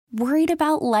Worried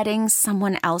about letting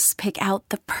someone else pick out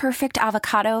the perfect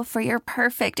avocado for your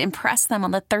perfect impress them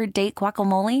on the third date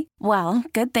guacamole? Well,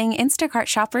 good thing Instacart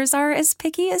shoppers are as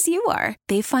picky as you are.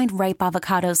 They find ripe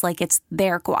avocados like it's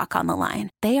their guac on the line.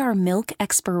 They are milk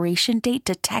expiration date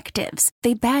detectives.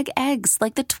 They bag eggs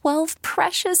like the 12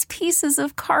 precious pieces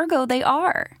of cargo they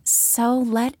are. So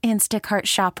let Instacart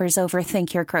shoppers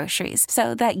overthink your groceries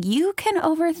so that you can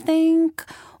overthink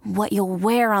what you'll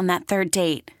wear on that third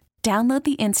date. Download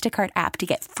the Instacart app to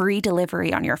get free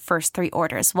delivery on your first 3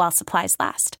 orders while supplies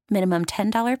last. Minimum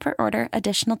 $10 per order.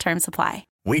 Additional terms apply.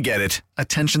 We get it.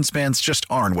 Attention spans just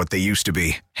aren't what they used to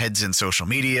be. Heads in social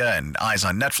media and eyes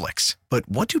on Netflix. But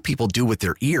what do people do with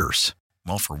their ears?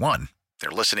 Well, for one, they're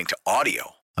listening to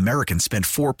audio. Americans spend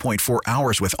 4.4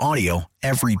 hours with audio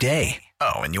every day.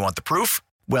 Oh, and you want the proof?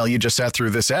 Well, you just sat through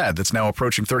this ad that's now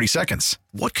approaching 30 seconds.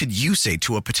 What could you say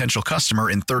to a potential customer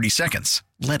in 30 seconds?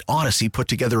 Let Odyssey put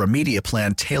together a media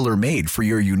plan tailor-made for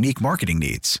your unique marketing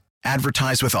needs.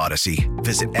 Advertise with Odyssey.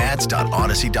 Visit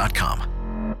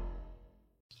ads.odyssey.com.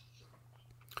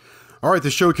 All right,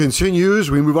 the show continues.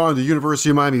 We move on to University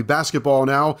of Miami basketball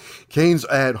now. Canes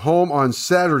at home on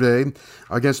Saturday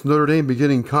against Notre Dame,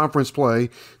 beginning conference play.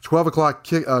 12 o'clock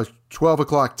tip-off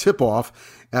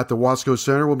at the Watsco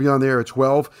Center. We'll be on there at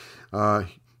 12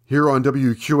 here on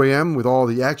WQAM with all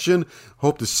the action.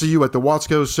 Hope to see you at the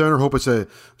Watsco Center. Hope it's a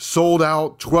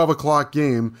sold-out 12 o'clock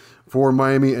game for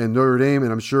Miami and Notre Dame,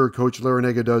 and I'm sure Coach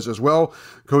Larrañaga does as well.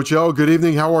 Coach L, good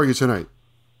evening. How are you tonight?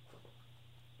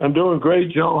 I'm doing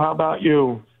great, Joe. How about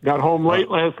you? Got home late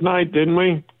last night, didn't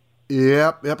we?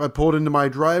 Yep. I pulled into my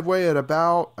driveway at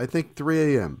about, I think,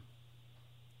 3 a.m.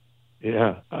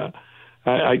 Yeah.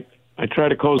 I tried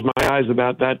to close my eyes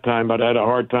about that time, but I had a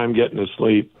hard time getting to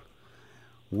sleep.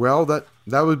 Well, that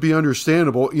would be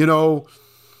understandable. You know,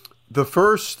 the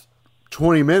first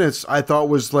 20 minutes I thought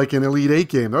was like an Elite Eight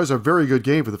game. That was a very good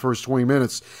game for the first 20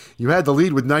 minutes. You had the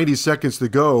lead with 90 seconds to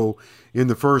go in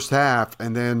the first half,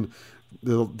 and then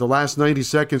the last 90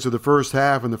 seconds of the first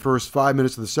half and the first 5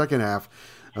 minutes of the second half,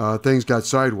 things got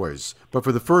sideways. But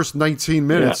for the first 19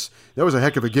 minutes, That was a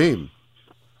heck of a game.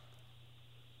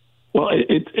 Well,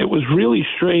 it was really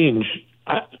strange.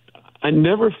 I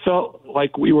never felt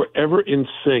like we were ever in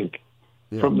sync.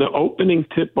 Yeah. From the opening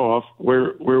tip-off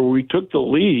where we took the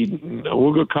lead.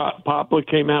 Uga Poplar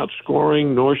came out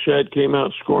scoring, Norshad came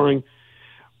out scoring,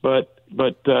 but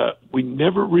we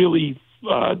never really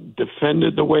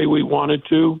defended the way we wanted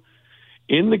to.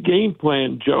 In the game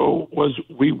plan, Joe, was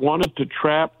we wanted to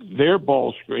trap their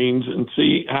ball screens and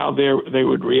see how they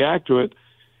would react to it.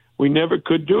 We never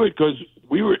could do it because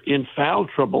we were in foul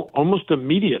trouble almost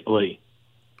immediately.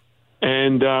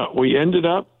 And we ended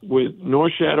up with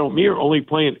Norshad O'Meara only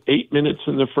playing 8 minutes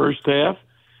in the first half.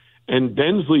 And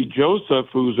Bensley Joseph,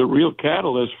 who's a real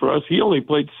catalyst for us, he only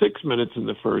played 6 minutes in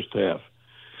the first half.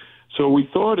 So we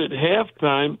thought at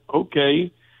halftime,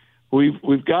 okay,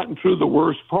 we've gotten through the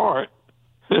worst part.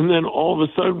 And then all of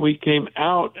a sudden we came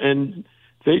out and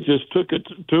they just took it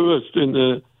to us in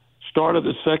the start of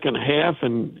the second half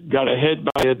and got ahead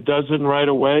by a dozen right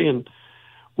away, and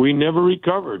we never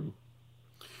recovered.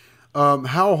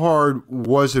 How hard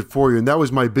was it for you? And that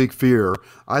was my big fear.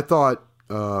 I thought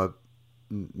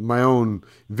my own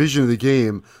vision of the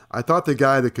game, I thought the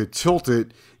guy that could tilt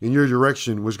it in your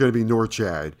direction was going to be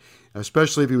Norchad,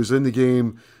 especially if he was in the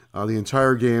game the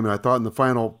entire game. And I thought in the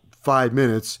final 5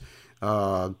 minutes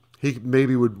he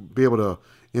maybe would be able to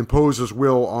impose his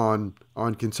will on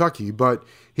Kentucky. But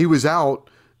he was out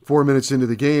 4 minutes into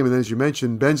the game. And then, as you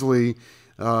mentioned, Bensley,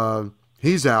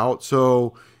 he's out.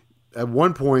 So at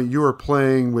one point, you were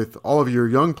playing with all of your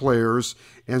young players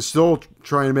and still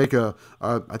trying to make I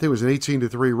think it was an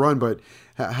 18-3 run. But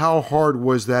how hard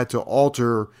was that to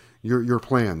alter your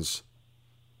plans?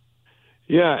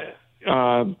 Yeah.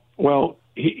 Well,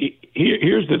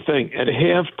 here's the thing. At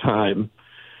halftime,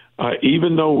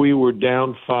 even though we were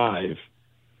down 5,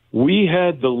 we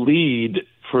had the lead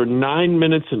for 9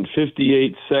 minutes and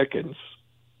 58 seconds,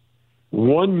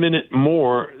 1 minute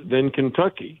more than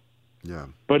Kentucky. Yeah.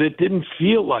 But it didn't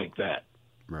feel like that.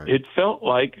 Right. It felt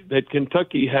like that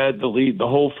Kentucky had the lead the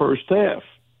whole first half.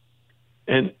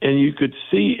 And you could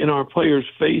see in our players'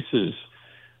 faces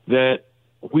that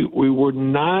we were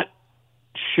not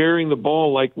sharing the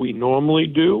ball like we normally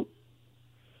do.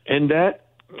 And that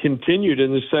continued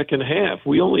in the second half.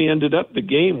 We only ended up the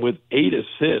game with 8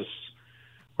 assists,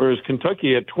 whereas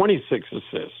Kentucky had 26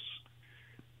 assists.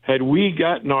 Had we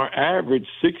gotten our average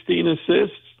 16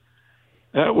 assists,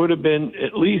 that would have been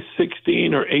at least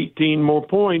 16 or 18 more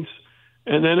points,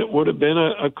 and then it would have been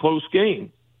a close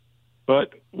game.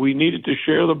 But we needed to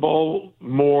share the ball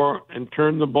more and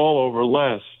turn the ball over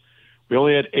less, We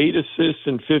only had 8 assists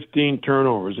and 15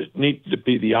 turnovers. It needs to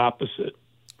be the opposite.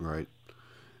 Right.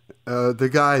 The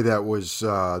guy that was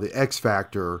the X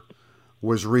factor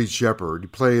was Reed Sheppard. He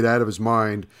played out of his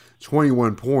mind,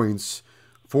 21 points,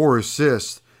 4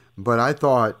 assists, but I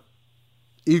thought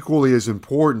equally as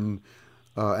important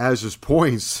as his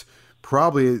points,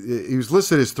 probably he was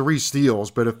listed as 3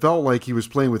 steals, but it felt like he was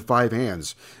playing with 5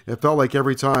 hands. It felt like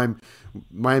every time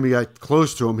Miami got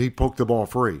close to him, he poked the ball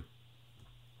free.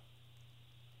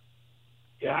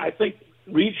 Yeah, I think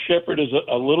Reed Sheppard is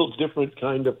a little different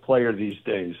kind of player these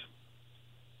days.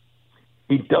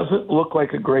 He doesn't look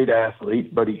like a great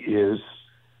athlete, but he is.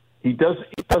 He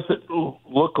doesn't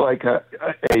look like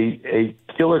a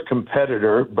killer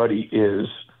competitor, but he is.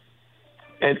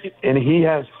 And he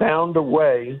has found a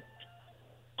way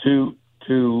to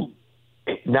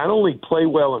not only play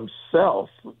well himself,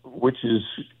 which is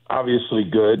obviously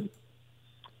good,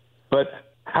 but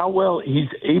how well he's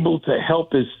able to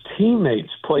help his teammates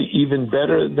play even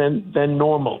better than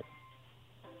normal.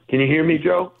 Can you hear me,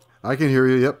 Joe? I can hear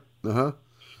you, yep. Uh-huh.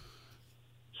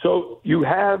 So you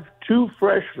have 2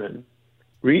 freshmen,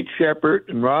 Reed Sheppard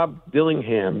and Rob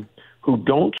Dillingham, who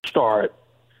don't start,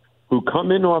 who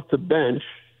come in off the bench,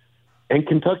 and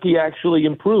Kentucky actually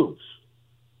improves,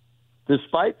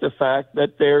 despite the fact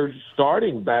that their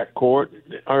starting backcourt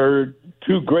are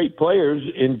 2 great players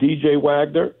in DJ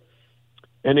Wagner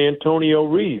and Antonio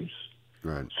Reeves.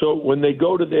 Right. So when they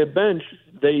go to their bench,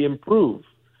 they improve.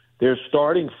 Their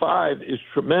starting 5 is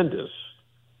tremendous.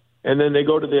 And then they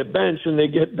go to their bench and they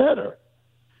get better.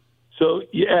 So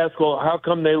you ask, well, how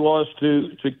come they lost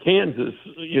to Kansas,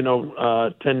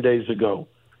 10 days ago?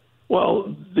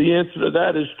 Well, the answer to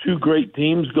that is 2 great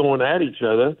teams going at each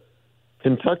other.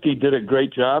 Kentucky did a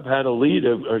great job, had a lead,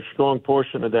 a strong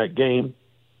portion of that game.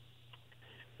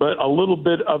 But a little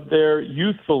bit of their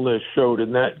youthfulness showed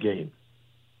in that game.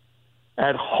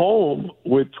 At home,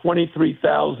 with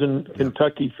 23,000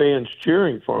 Kentucky fans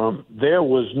cheering for them, there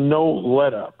was no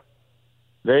let-up.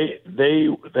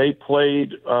 They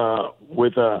played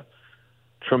with a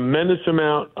tremendous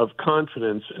amount of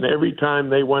confidence, and every time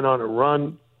they went on a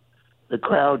run, the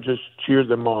crowd just cheered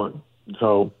them on.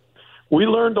 So we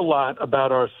learned a lot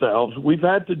about ourselves. We've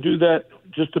had to do that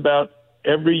just about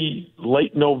every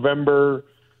late November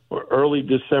or early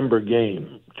December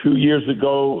game. 2 years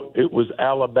ago, it was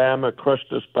Alabama,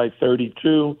 crushed us by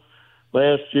 32.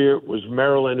 Last year, it was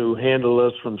Maryland who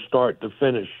handled us from start to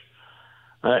finish.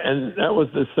 And that was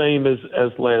the same as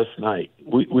last night.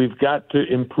 We've got to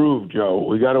improve, Joe.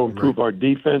 We've got to improve our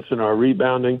defense and our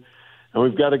rebounding, and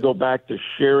we've got to go back to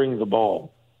sharing the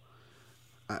ball.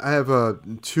 I have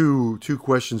two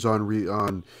questions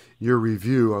on your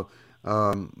review.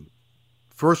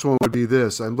 First one would be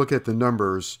this. I look at the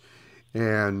numbers,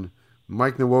 and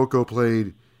Mike Nwoko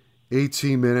played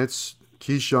 18 minutes.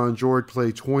 Keyshawn George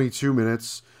played 22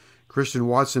 minutes. Christian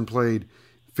Watson played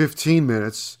 15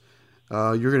 minutes.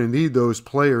 You're going to need those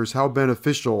players. How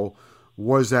beneficial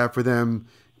was that for them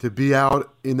to be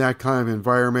out in that kind of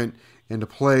environment and to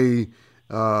play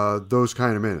those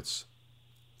kind of minutes?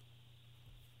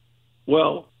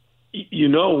 Well,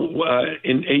 in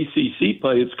ACC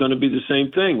play, it's going to be the same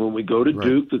thing. When we go to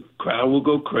Duke, the crowd will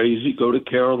go crazy. Go to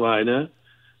Carolina,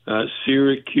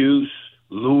 Syracuse,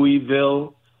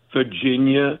 Louisville,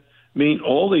 Virginia. I mean,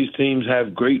 all these teams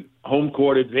have great home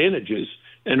court advantages,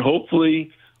 and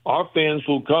hopefully our fans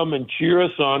will come and cheer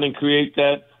us on and create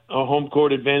that home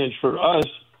court advantage for us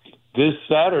this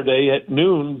Saturday at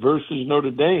noon versus Notre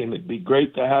Dame. It'd be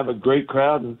great to have a great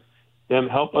crowd and them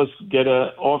help us get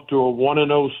off to a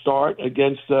 1-0 start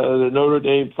against the Notre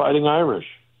Dame Fighting Irish.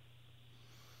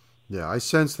 Yeah, I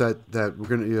sense that we're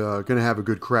going to have a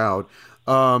good crowd.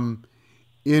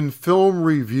 In film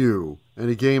review in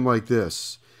a game like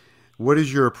this, what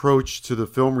is your approach to the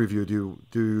film review?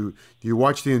 Do you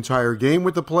watch the entire game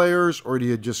with the players, or do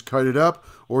you just cut it up,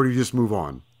 or do you just move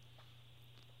on?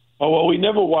 Oh, well, we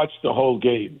never watched the whole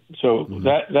game, so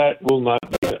that will not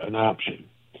be an option.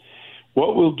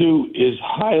 What we'll do is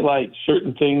highlight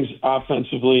certain things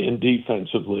offensively and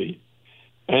defensively,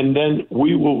 and then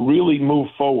we will really move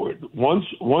forward. Once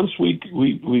we've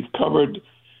covered,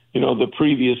 the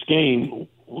previous game,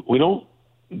 we don't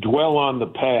dwell on the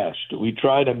past. We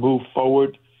try to move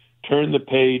forward, turn the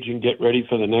page, and get ready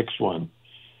for the next one.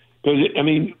 Because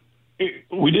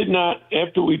we did not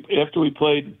after we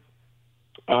played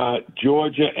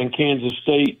Georgia and Kansas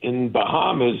State in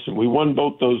Bahamas. We won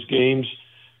both those games,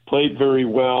 played very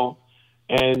well,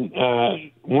 and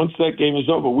once that game is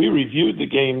over, we reviewed the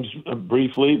games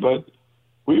briefly, but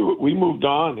we moved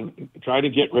on and tried to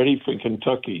get ready for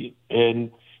Kentucky.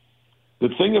 And the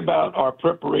thing about our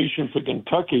preparation for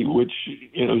Kentucky, which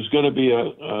is going to be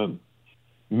a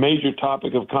major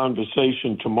topic of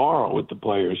conversation tomorrow with the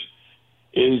players,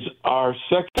 is our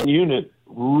second unit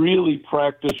really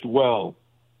practiced well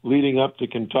leading up to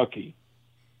Kentucky.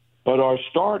 But our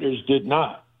starters did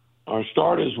not. Our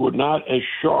starters were not as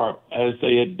sharp as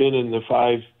they had been in the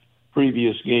 5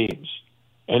 previous games.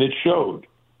 And it showed.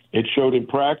 It showed in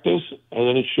practice, and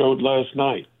then it showed last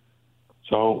night.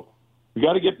 So we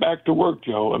got to get back to work,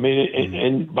 Joe. I mean,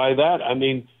 and by that, I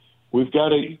mean, we've got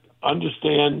to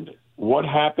understand what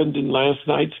happened in last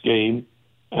night's game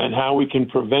and how we can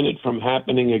prevent it from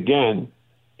happening again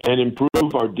and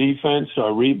improve our defense,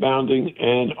 our rebounding,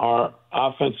 and our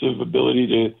offensive ability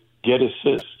to get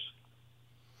assists.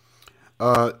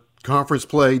 Conference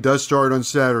play does start on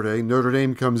Saturday. Notre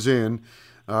Dame comes in.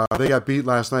 They got beat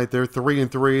last night. They're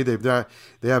 3-3.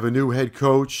 They have a new head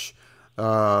coach.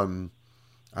 I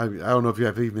don't know if you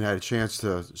have even had a chance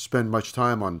to spend much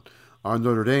time on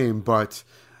Notre Dame, but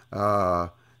the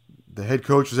head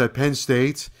coach was at Penn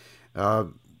State.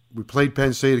 We played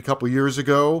Penn State a couple years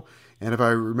ago, and if I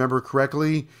remember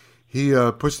correctly, he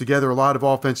puts together a lot of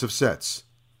offensive sets.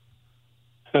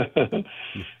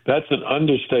 That's an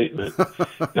understatement.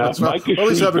 Now, Micah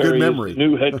Shrewsbury is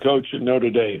new head coach at Notre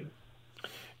Dame,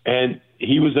 and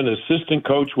he was an assistant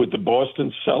coach with the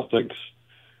Boston Celtics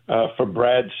for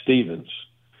Brad Stevens.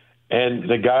 And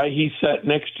the guy he sat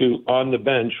next to on the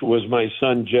bench was my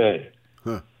son, Jay.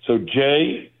 Huh. So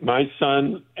Jay, my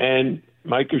son, and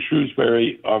Micah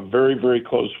Shrewsbury are very, very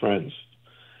close friends.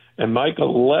 And Micah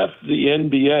left the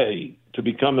NBA to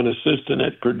become an assistant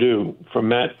at Purdue for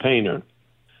Matt Painter.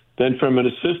 Then from an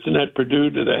assistant at Purdue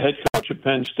to the head coach at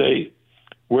Penn State,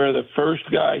 where the first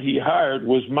guy he hired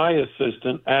was my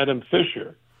assistant, Adam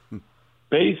Fisher,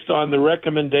 based on the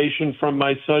recommendation from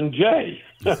my son, Jay.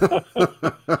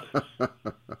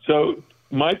 So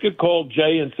Micah called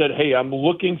Jay and said, hey, I'm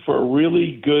looking for a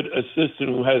really good assistant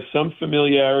who has some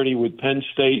familiarity with Penn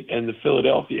State and the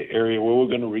Philadelphia area where we're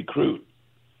going to recruit.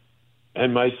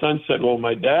 And my son said, well,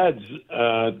 my dad's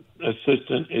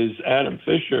assistant is Adam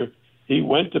Fisher. He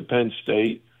went to Penn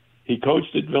State. He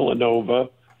coached at Villanova,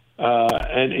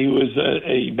 and he was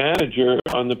a manager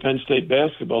on the Penn State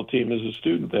basketball team as a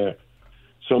student there.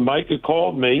 So Micah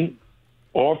called me,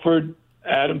 offered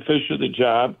Adam Fisher the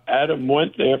job. Adam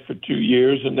went there for 2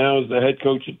 years and now is the head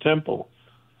coach at Temple.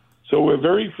 So we're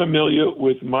very familiar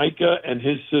with Micah and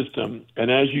his system.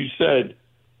 And as you said,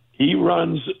 he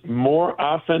runs more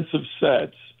offensive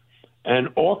sets and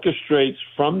orchestrates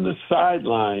from the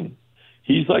sideline.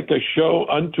 He's like a show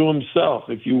unto himself.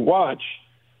 If you watch,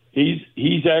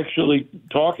 he's actually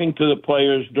talking to the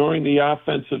players during the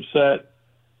offensive set.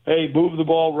 Hey, move the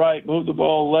ball right, move the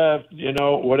ball left,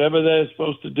 whatever they're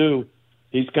supposed to do,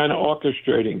 he's kind of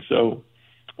orchestrating. So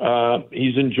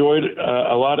he's enjoyed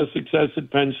a lot of success at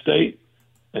Penn State,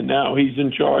 and now he's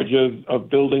in charge of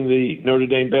building the Notre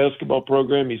Dame basketball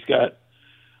program. He's got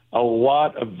a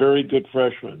lot of very good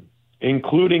freshmen,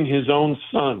 including his own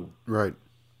son. Right.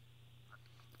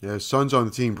 Yeah, his son's on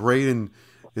the team. Braden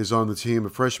is on the team,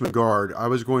 a freshman guard. I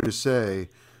was going to say,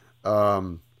 I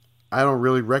don't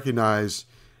really recognize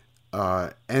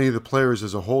any of the players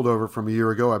as a holdover from a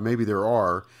year ago. Maybe there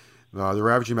are.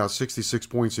 They're averaging about 66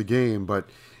 points a game, but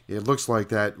it looks like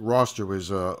that roster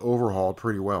was overhauled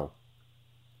pretty well.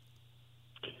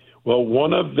 Well,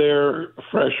 one of their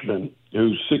freshmen,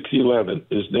 who's 6'11",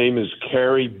 his name is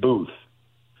Cary Booth.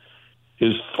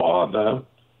 His father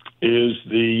is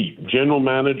the general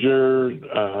manager,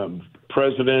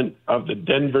 president of the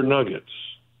Denver Nuggets.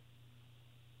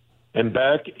 And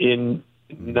back in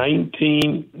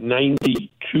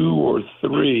 1992 or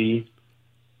 3,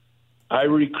 I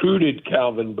recruited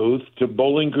Calvin Booth to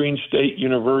Bowling Green State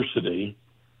University.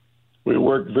 We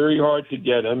worked very hard to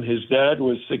get him. His dad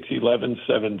was 6'11",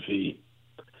 7 feet.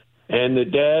 And the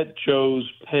dad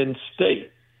chose Penn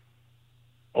State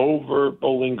over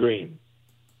Bowling Green.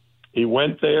 He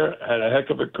went there, had a heck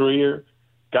of a career,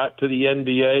 got to the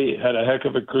NBA, had a heck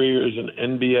of a career as an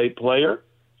NBA player,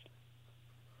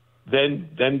 then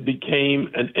became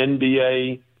an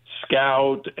NBA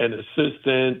scout and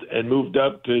assistant and moved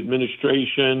up to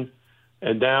administration,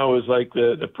 and now is like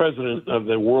the president of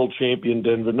the world champion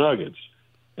Denver Nuggets.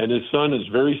 And his son is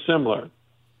very similar.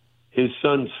 His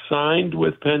son signed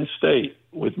with Penn State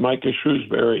with Micah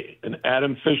Shrewsbury, and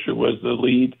Adam Fisher was the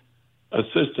lead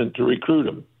assistant to recruit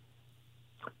him.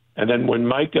 And then when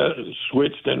Micah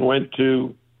switched and went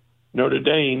to Notre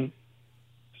Dame,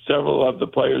 several of the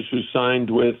players who signed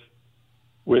with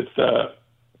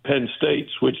Penn State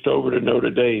switched over to Notre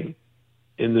Dame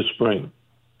in the spring.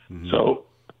 Mm-hmm. So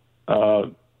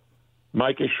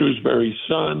Micah Shrewsbury's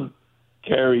son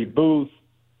Cary Booth,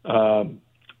 several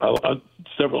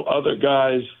other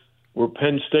guys were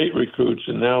Penn State recruits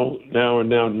and now are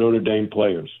Notre Dame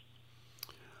players.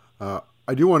 I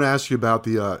do want to ask you about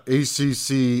the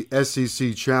ACC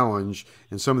SEC Challenge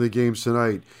and some of the games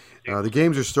tonight. The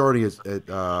games are starting at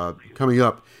coming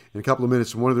up in a couple of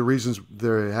minutes, and one of the reasons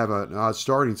they have an odd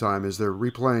starting time is they're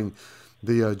replaying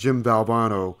the Jim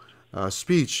Valvano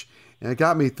speech, and it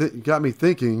got me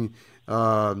thinking.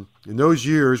 In those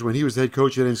years when he was the head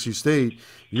coach at NC State,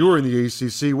 you were in the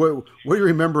ACC. What do you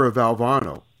remember of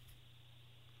Valvano?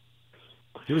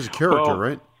 He was a character,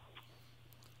 right?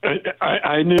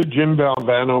 I knew Jim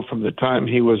Valvano from the time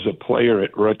he was a player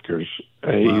at Rutgers.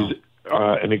 Wow. He's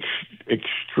an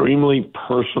extremely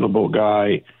personable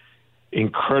guy,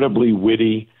 incredibly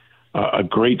witty, a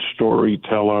great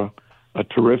storyteller, a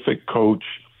terrific coach.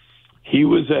 He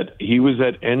was at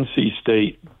NC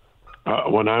State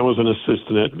when I was an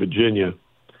assistant at Virginia.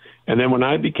 And then when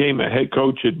I became a head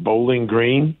coach at Bowling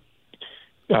Green,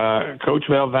 Coach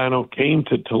Valvano came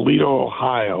to Toledo,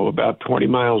 Ohio, about 20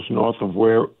 miles north of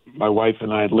where my wife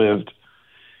and I lived.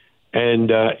 And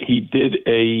he did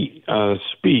a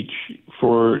speech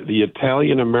for the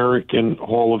Italian-American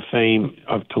Hall of Fame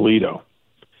of Toledo.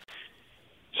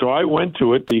 So I went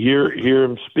to it to hear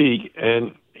him speak,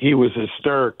 and he was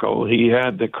hysterical. He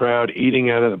had the crowd eating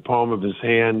out of the palm of his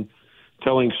hand,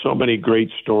 telling so many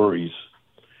great stories.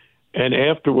 And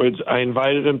afterwards, I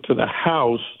invited him to the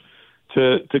house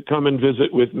to come and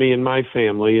visit with me and my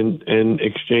family and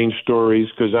exchange stories,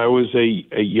 because I was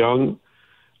a young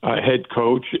head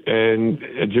coach, and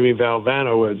Jimmy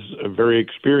Valvano was a very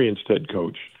experienced head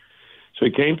coach. So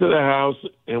he came to the house,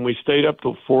 and we stayed up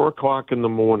till 4 o'clock in the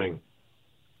morning.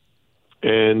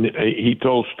 And he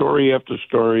told story after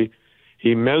story.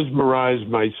 He mesmerized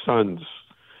my sons.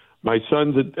 My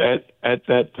sons at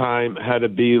that time had to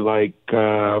be like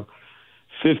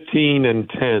 15 and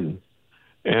 10.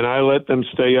 And I let them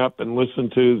stay up and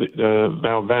listen to the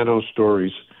Valvano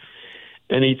stories.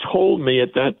 And he told me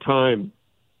at that time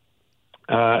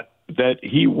that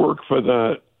he worked for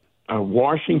the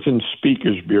Washington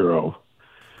Speakers Bureau.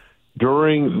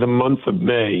 During the month of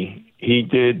May, he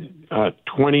did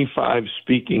 25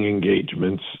 speaking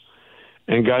engagements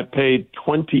and got paid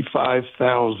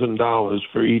 $25,000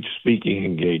 for each speaking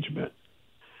engagement.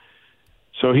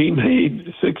 So he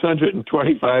made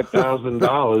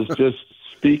 $625,000 just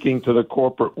speaking to the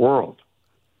corporate world.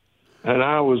 And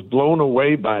I was blown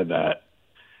away by that.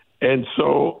 And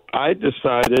so I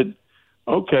decided,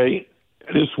 okay,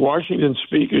 this Washington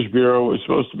Speakers Bureau is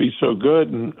supposed to be so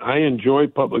good, and I enjoy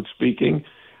public speaking.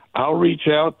 I'll reach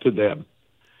out to them.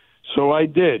 So I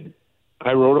did.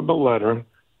 I wrote them a letter,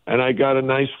 and I got a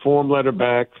nice form letter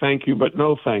back. Thank you, but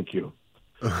no thank you.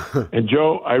 And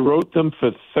Joe, I wrote them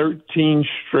for 13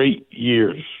 straight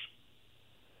years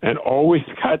and always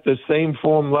got the same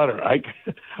form letter.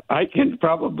 I can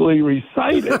probably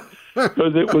recite it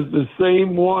because it was the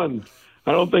same one.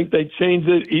 I don't think they changed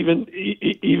it.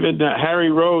 Even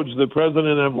Harry Rhodes, the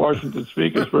president of Washington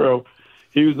Speakers Bureau,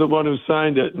 he was the one who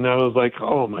signed it. And I was like,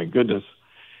 oh, my goodness.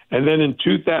 And then in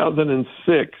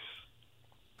 2006,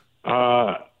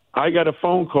 I got a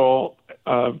phone call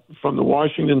from the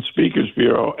Washington Speakers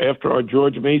Bureau after our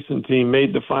George Mason team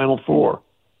made the Final Four.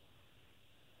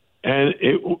 And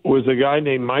it was a guy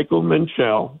named Michael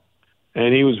Minchell,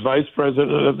 and he was vice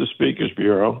president of the Speakers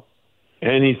Bureau.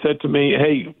 And he said to me,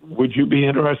 hey, would you be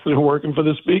interested in working for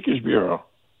the Speakers Bureau?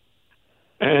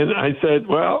 And I said,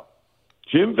 well,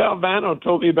 Jim Valvano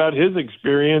told me about his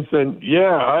experience, and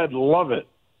yeah, I'd love it.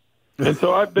 And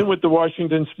so I've been with the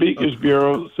Washington Speakers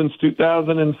Bureau since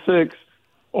 2006,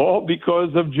 all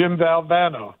because of Jim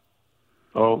Valvano.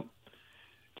 Oh,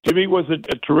 Jimmy was a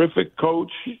terrific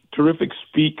coach, terrific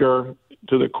speaker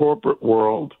to the corporate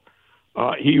world.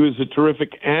 He was a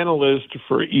terrific analyst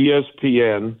for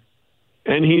ESPN,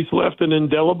 and he's left an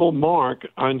indelible mark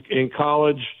in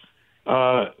college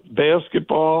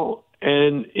basketball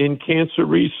and in cancer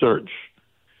research,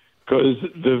 because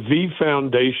the V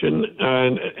Foundation,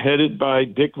 headed by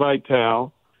Dick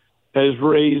Vitale, has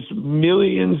raised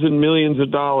millions and millions of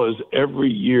dollars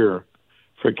every year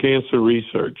for cancer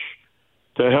research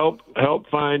to help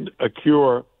find a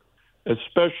cure,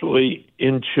 especially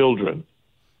in children.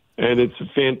 And it's a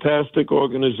fantastic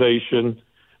organization.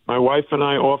 My wife and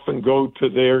I often go to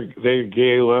their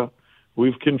gala.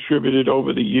 We've contributed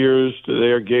over the years to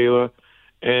their gala,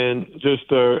 and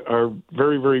just are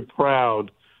very, very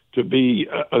proud to be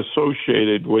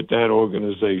associated with that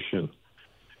organization.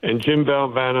 And Jim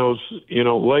Valvano's,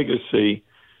 legacy,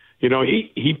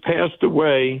 he passed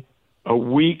away a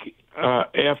week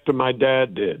after my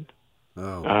dad did.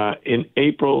 Oh. In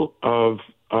April of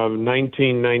of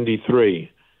 1993,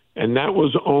 and that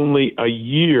was only a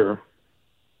year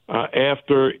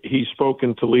after he spoke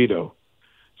in Toledo.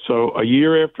 So a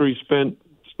year after he spent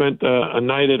a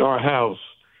night at our house,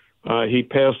 he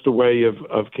passed away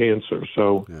of cancer.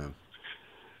 So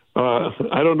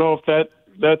I don't know if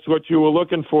that's what you were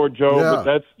looking for, Joe,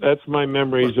 but that's my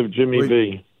memories of Jimmy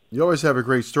V. You always have a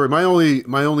great story. My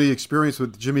only experience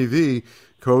with Jimmy V,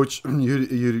 Coach,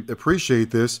 you'd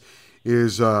appreciate this,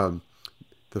 is the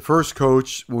first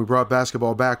coach when we brought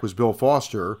basketball back was Bill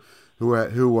Foster,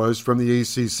 who was from the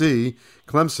ACC,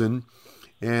 Clemson,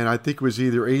 and I think it was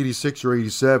either 86 or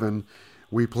 87.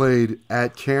 We played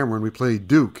at Cameron. We played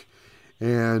Duke,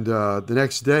 and the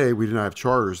next day we didn't have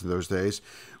charters in those days.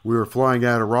 We were flying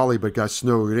out of Raleigh, but got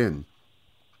snowed in.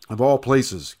 Of all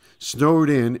places, snowed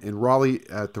in Raleigh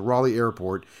at the Raleigh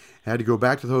airport. Had to go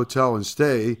back to the hotel and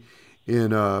stay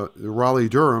in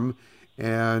Raleigh-Durham,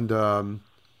 and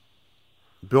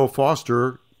Bill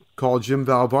Foster called Jim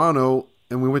Valvano,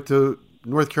 and we went to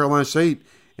North Carolina State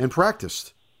and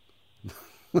practiced.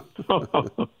 Yeah.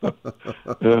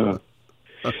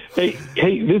 Hey,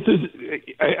 this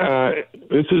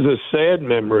is a sad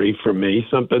memory for me,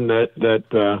 something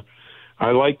that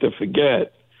I like to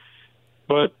forget.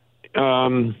 But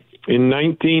in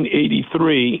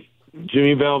 1983,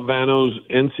 Jimmy Valvano's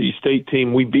NC State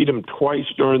team, we beat him twice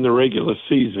during the regular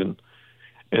season,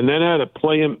 and then had to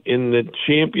play him in the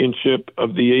championship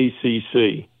of the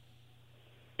ACC.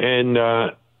 And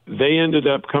they ended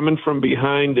up coming from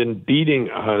behind and beating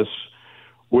us,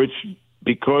 which,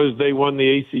 because they won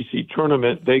the ACC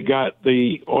tournament, they got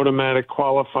the automatic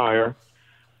qualifier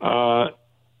to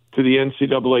the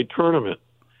NCAA tournament.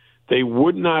 They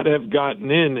would not have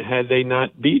gotten in had they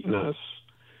not beaten us.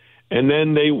 And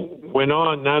then they went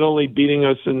on, not only beating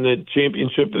us in the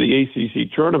championship of the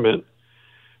ACC tournament,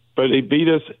 but they beat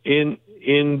us in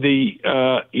the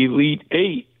Elite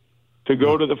Eight to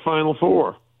go to the Final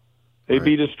Four. They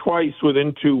beat us twice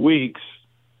within 2 weeks.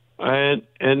 And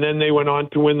then they went on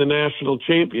to win the national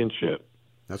championship.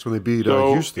 That's when they beat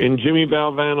so Houston. In Jimmy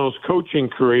Valvano's coaching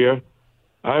career,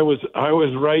 I was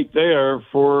right there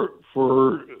for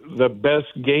the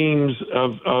best games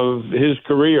of his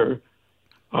career.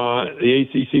 The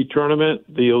ACC tournament,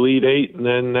 the Elite Eight, and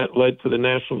then that led to the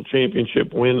national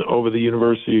championship win over the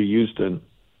University of Houston.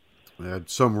 They had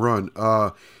some run.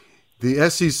 The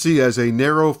SEC has a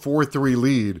narrow 4-3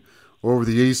 lead over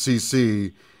the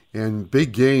ACC. And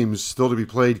big games still to be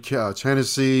played: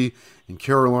 Tennessee and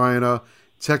Carolina,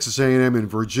 Texas A&M and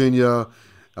Virginia.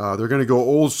 They're going to go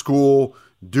old school.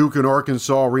 Duke and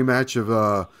Arkansas, rematch of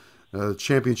a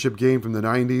championship game from the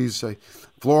 90s.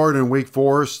 Florida and Wake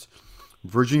Forest,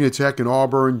 Virginia Tech and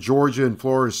Auburn, Georgia and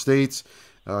Florida State,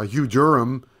 Hugh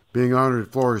Durham being honored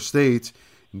at Florida State,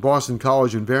 and Boston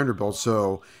College and Vanderbilt.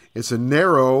 So it's a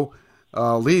narrow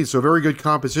lead. So very good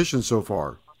competition so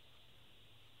far.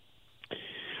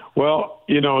 Well,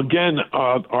 again,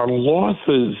 our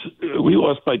losses, we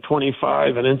lost by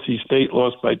 25 and NC State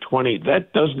lost by 20.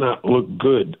 That does not look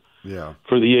good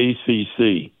for the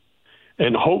ACC.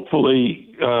 And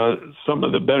hopefully some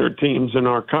of the better teams in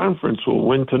our conference will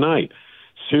win tonight.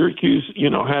 Syracuse,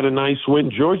 had a nice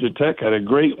win. Georgia Tech had a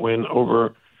great win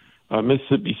over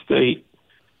Mississippi State.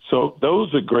 So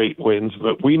those are great wins,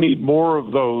 but we need more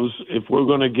of those if we're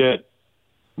going to get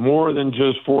more than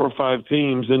just 4 or 5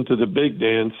 teams into the big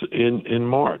dance in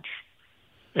March.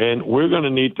 And we're going to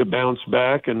need to bounce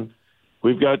back, and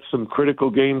we've got some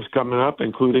critical games coming up,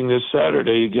 including this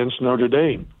Saturday against Notre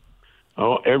Dame.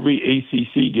 Every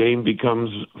ACC game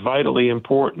becomes vitally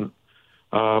important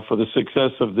for the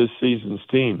success of this season's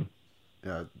team.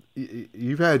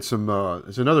 You've had some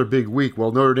it's another big week.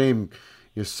 Well, Notre Dame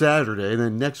is Saturday, and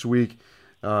then next week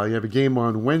you have a game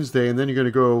on Wednesday, and then you're going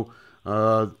to go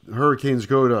Hurricanes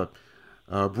go to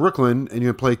Brooklyn, and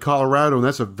you play Colorado, and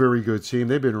that's a very good team.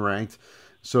 They've been ranked.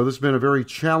 So this has been a very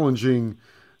challenging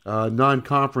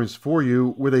non-conference for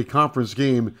you with a conference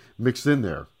game mixed in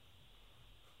there.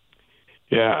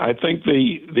 Yeah, I think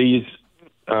these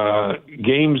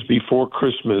games before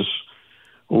Christmas,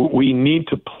 we need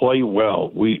to play well.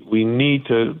 We need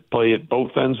to play at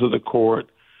both ends of the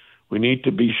court. We need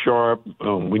to be sharp.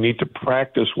 We need to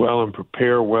practice well and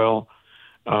prepare well.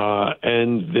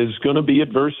 And there's going to be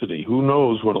adversity. Who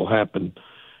knows what will happen?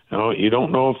 You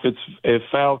don't know if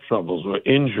foul troubles or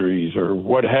injuries or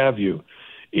what have you.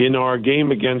 In our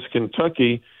game against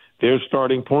Kentucky, their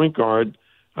starting point guard,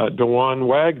 DeJuan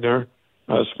Wagner,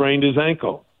 sprained his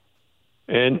ankle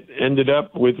and ended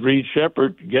up with Reed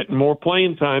Sheppard getting more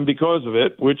playing time because of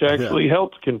it, which actually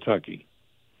helped Kentucky.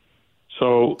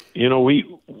 So,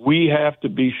 we have to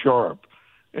be sharp.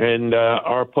 And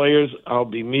our players, I'll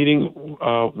be meeting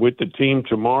with the team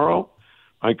tomorrow.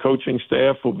 My coaching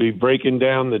staff will be breaking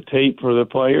down the tape for the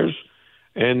players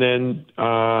and then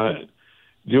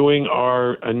doing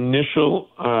our initial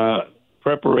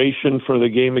preparation for the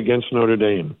game against Notre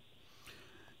Dame.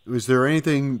 Was there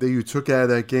anything that you took out of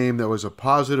that game that was a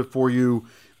positive for you?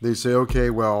 They say, okay,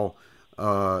 well,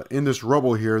 in this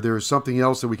rubble here, there's something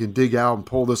else that we can dig out and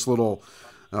pull this little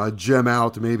gem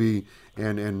out maybe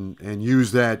and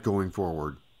use that going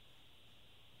forward.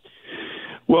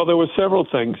 Well, there were several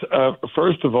things.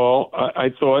 First of all, I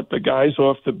thought the guys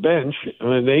off the bench,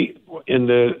 they in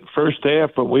the first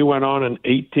half when we went on an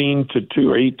 18-2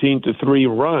 or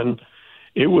 18-3 run,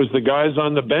 it was the guys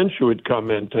on the bench who had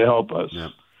come in to help us.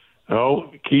 Yep.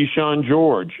 Keyshawn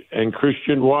George and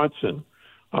Christian Watson,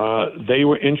 they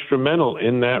were instrumental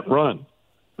in that run.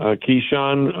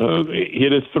 Keyshawn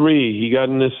hit a three. He got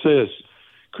an assist.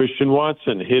 Christian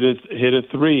Watson hit a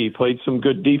three, played some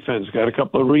good defense, got a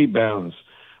couple of rebounds.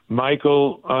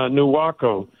 Michael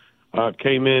Nwako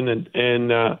came in and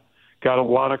got a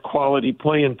lot of quality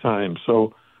playing time.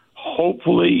 So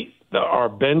hopefully our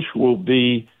bench will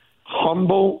be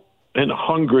humble and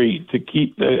hungry to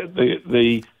keep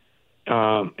the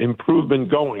improvement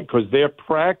going, because their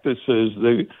practices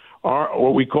are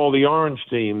what we call the orange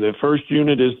team. The first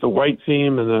unit is the white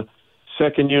team, and the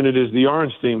second unit is the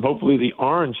orange team. Hopefully the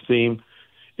orange team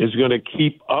is going to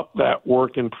keep up that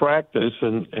work in practice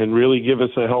and really give us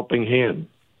a helping hand.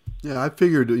 Yeah, I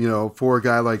figured, for a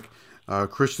guy like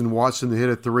Christian Watson to hit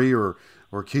a three or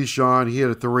Keyshawn, he hit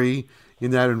a three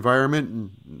in that environment,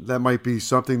 and that might be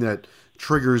something that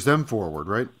triggers them forward,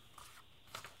 right?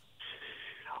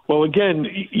 Well, again,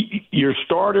 your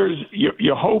starters,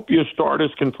 you hope your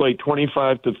starters can play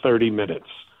 25 to 30 minutes,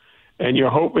 and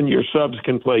you're hoping your subs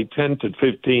can play 10 to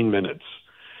 15 minutes,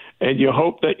 and you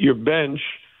hope that your bench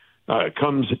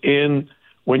comes in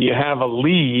when you have a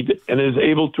lead and is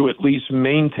able to at least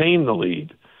maintain the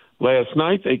lead. Last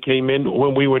night they came in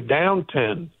when we were down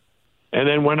 10 and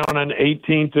then went on an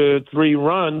 18-3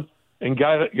 run and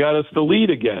got us the lead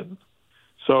again.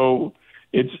 So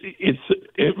it's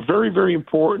very, very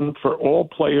important for all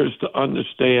players to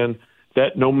understand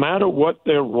that no matter what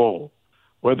their role,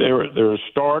 whether they're a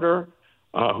starter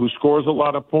who scores a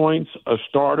lot of points, a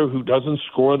starter who doesn't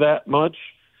score that much,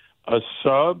 a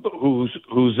sub who's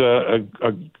a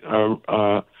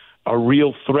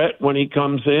real threat when he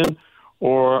comes in,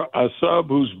 or a sub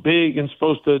who's big and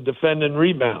supposed to defend and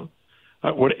rebound.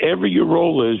 Whatever your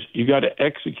role is, you got to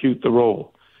execute the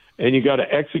role, and you got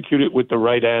to execute it with the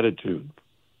right attitude.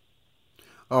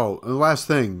 Oh, and the last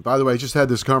thing, by the way, I just had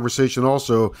this conversation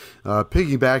also,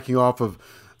 piggybacking off of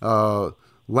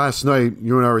last night.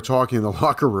 You and I were talking in the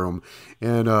locker room,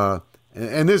 and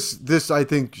this I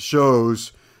think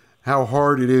shows how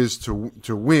hard it is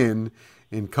to win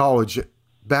in college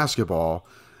basketball.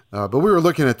 But we were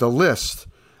looking at the list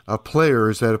of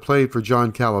players that have played for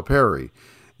John Calipari,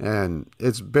 and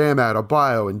it's Bam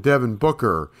Adebayo and Devin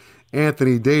Booker,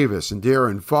 Anthony Davis and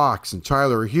De'Aaron Fox and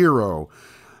Tyler Hero,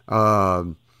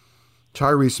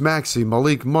 Tyrese Maxey,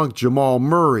 Malik Monk, Jamal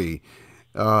Murray,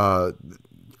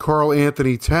 Karl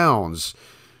Anthony Towns,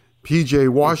 P.J.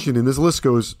 Washington. This list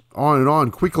goes on and on.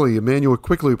 Quickly, Emmanuel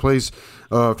Quickly plays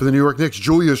for the New York Knicks.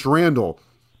 Julius Randle,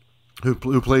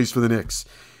 who plays for the Knicks.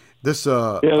 They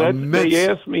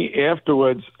asked me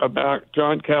afterwards about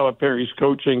John Calipari's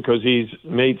coaching because he's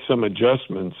made some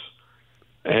adjustments,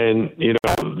 and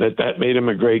that made him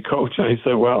a great coach. And I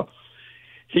said, well,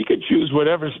 he could choose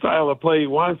whatever style of play he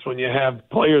wants when you have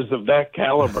players of that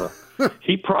caliber.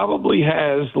 He probably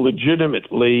has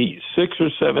legitimately 6 or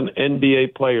 7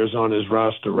 NBA players on his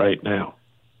roster right now.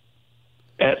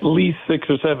 At least 6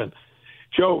 or 7.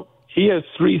 Joe, he has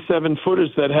 3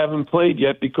 7-footers that haven't played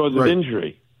yet because of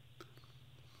injury.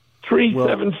 3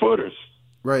 7-footers.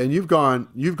 Right, and you've gone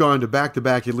to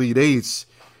back-to-back Elite Eights.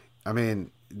 I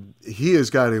mean, he has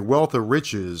got a wealth of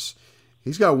riches.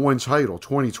 He's got one title,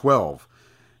 2012.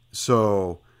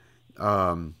 So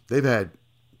they've had.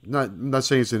 I'm not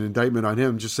saying it's an indictment on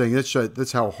him. I'm just saying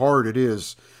that's how hard it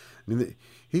is. I mean,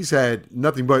 he's had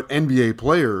nothing but NBA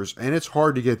players, and it's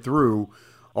hard to get through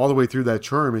all the way through that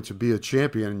tournament to be a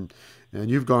champion. And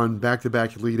you've gone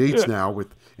back-to-back Elite Eights now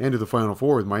with into the Final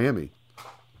Four with Miami.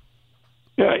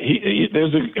 Yeah,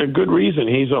 there's a good reason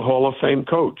he's a Hall of Fame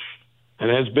coach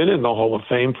and has been in the Hall of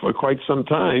Fame for quite some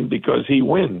time because he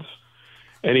wins.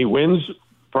 And he wins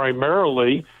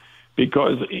primarily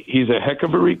because he's a heck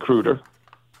of a recruiter.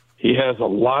 He has a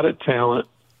lot of talent,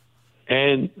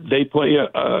 and they play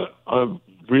a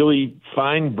really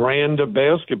fine brand of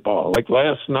basketball. Like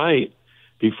last night,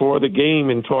 before the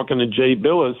game, and talking to Jay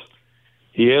Billis,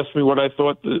 he asked me what I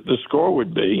thought the score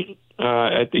would be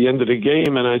at the end of the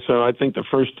game, and I said, I think the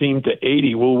first team to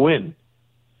 80 will win,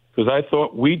 because I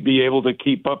thought we'd be able to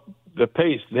keep up the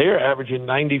pace. They're averaging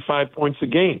 95 points a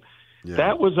game. Yeah.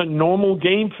 That was a normal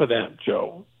game for them,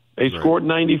 Joe. They scored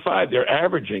 95. They're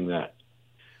averaging that.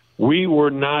 We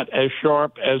were not as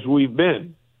sharp as we've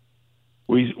been.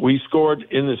 We scored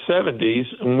in the 70s,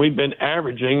 and we've been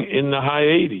averaging in the high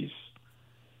 80s.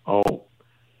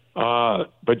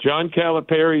 But John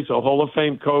Calipari's a Hall of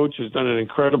Fame coach, has done an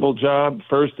incredible job,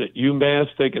 first at UMass,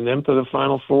 taking them to the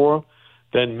Final Four,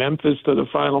 then Memphis to the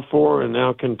Final Four, and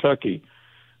now Kentucky.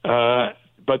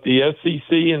 But the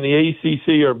SEC and the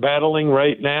ACC are battling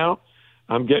right now.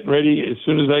 I'm getting ready, as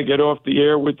soon as I get off the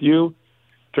air with you,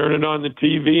 turning on the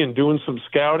TV and doing some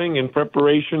scouting in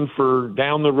preparation for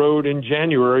down the road in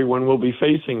January when we'll be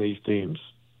facing these teams.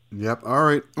 Yep. All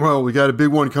right. Well, we got a big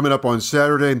one coming up on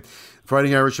Saturday.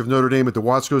 Fighting Irish of Notre Dame at the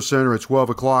Watsco Center at 12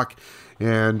 o'clock.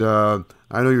 And I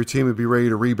know your team will be ready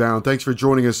to rebound. Thanks for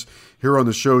joining us here on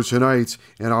the show tonight.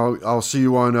 And I'll see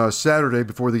you on Saturday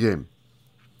before the game.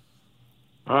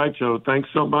 All right, Joe. Thanks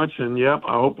so much. And, yep,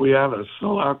 I hope we have a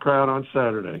sold-out crowd on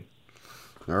Saturday.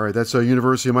 All right. That's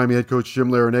University of Miami head coach Jim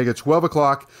Larrañaga. 12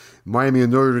 o'clock, Miami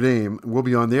and Notre Dame. We'll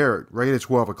be on there right at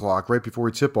 12 o'clock, right before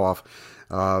tip-off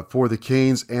for the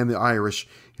Canes and the Irish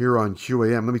here on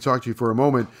QAM. Let me talk to you for a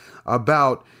moment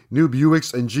about new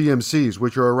Buicks and GMCs,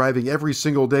 which are arriving every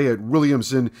single day at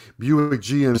Williamson Buick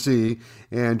GMC.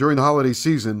 And during the holiday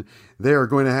season, they are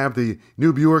going to have the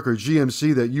new Buick or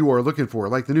GMC that you are looking for,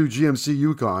 like the new GMC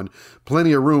Yukon.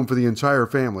 Plenty of room for the entire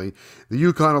family. The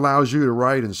Yukon allows you to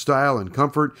ride in style and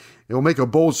comfort. It will make a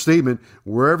bold statement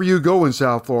wherever you go in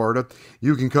South Florida.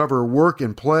 You can cover work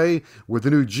and play with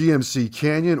the new GMC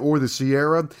Canyon or the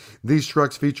Sierra. These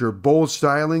trucks feature bold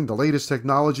styling, the latest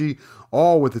technology,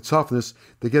 all with the toughness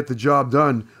to get the job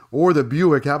done. Or the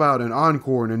Buick, how about an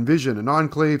Encore, an Envision, an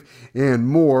Enclave, and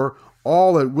more,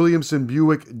 all at Williamson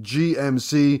Buick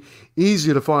GMC.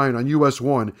 Easy to find on US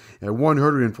 1 at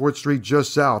 104th Street,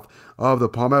 just south of the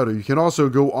Palmetto. You can also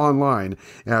go online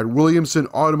at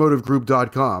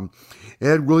WilliamsonAutomotiveGroup.com.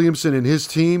 Ed Williamson and his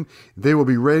team, they will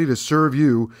be ready to serve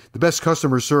you the best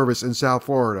customer service in South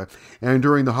Florida. And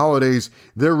during the holidays,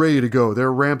 they're ready to go.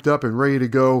 They're ramped up and ready to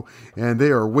go, and they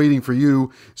are waiting for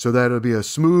you so that it'll be a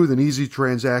smooth and easy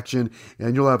transaction,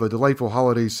 and you'll have a delightful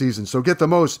holiday season. So get the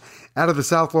most out of the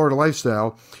South Florida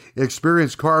lifestyle.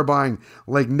 Experience car buying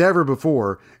like never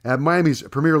before at Miami's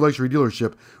premier luxury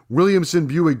dealership, Williamson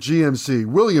Buick GMC.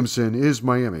 Williamson is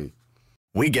Miami.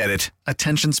 We get it.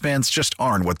 Attention spans just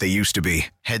aren't what they used to be.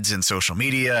 Heads in social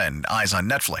media and eyes on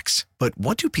Netflix. But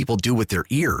what do people do with their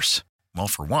ears? Well,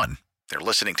 for one, they're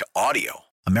listening to audio.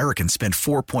 Americans spend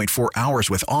 4.4 hours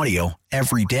with audio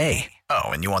every day. Oh,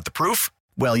 and you want the proof?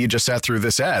 Well, you just sat through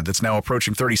this ad that's now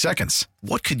approaching 30 seconds.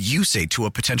 What could you say to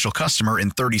a potential customer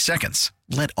in 30 seconds?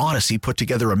 Let Odyssey put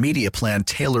together a media plan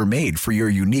tailor-made for your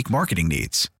unique marketing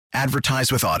needs.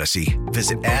 Advertise with Odyssey.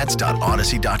 Visit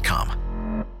ads.odyssey.com.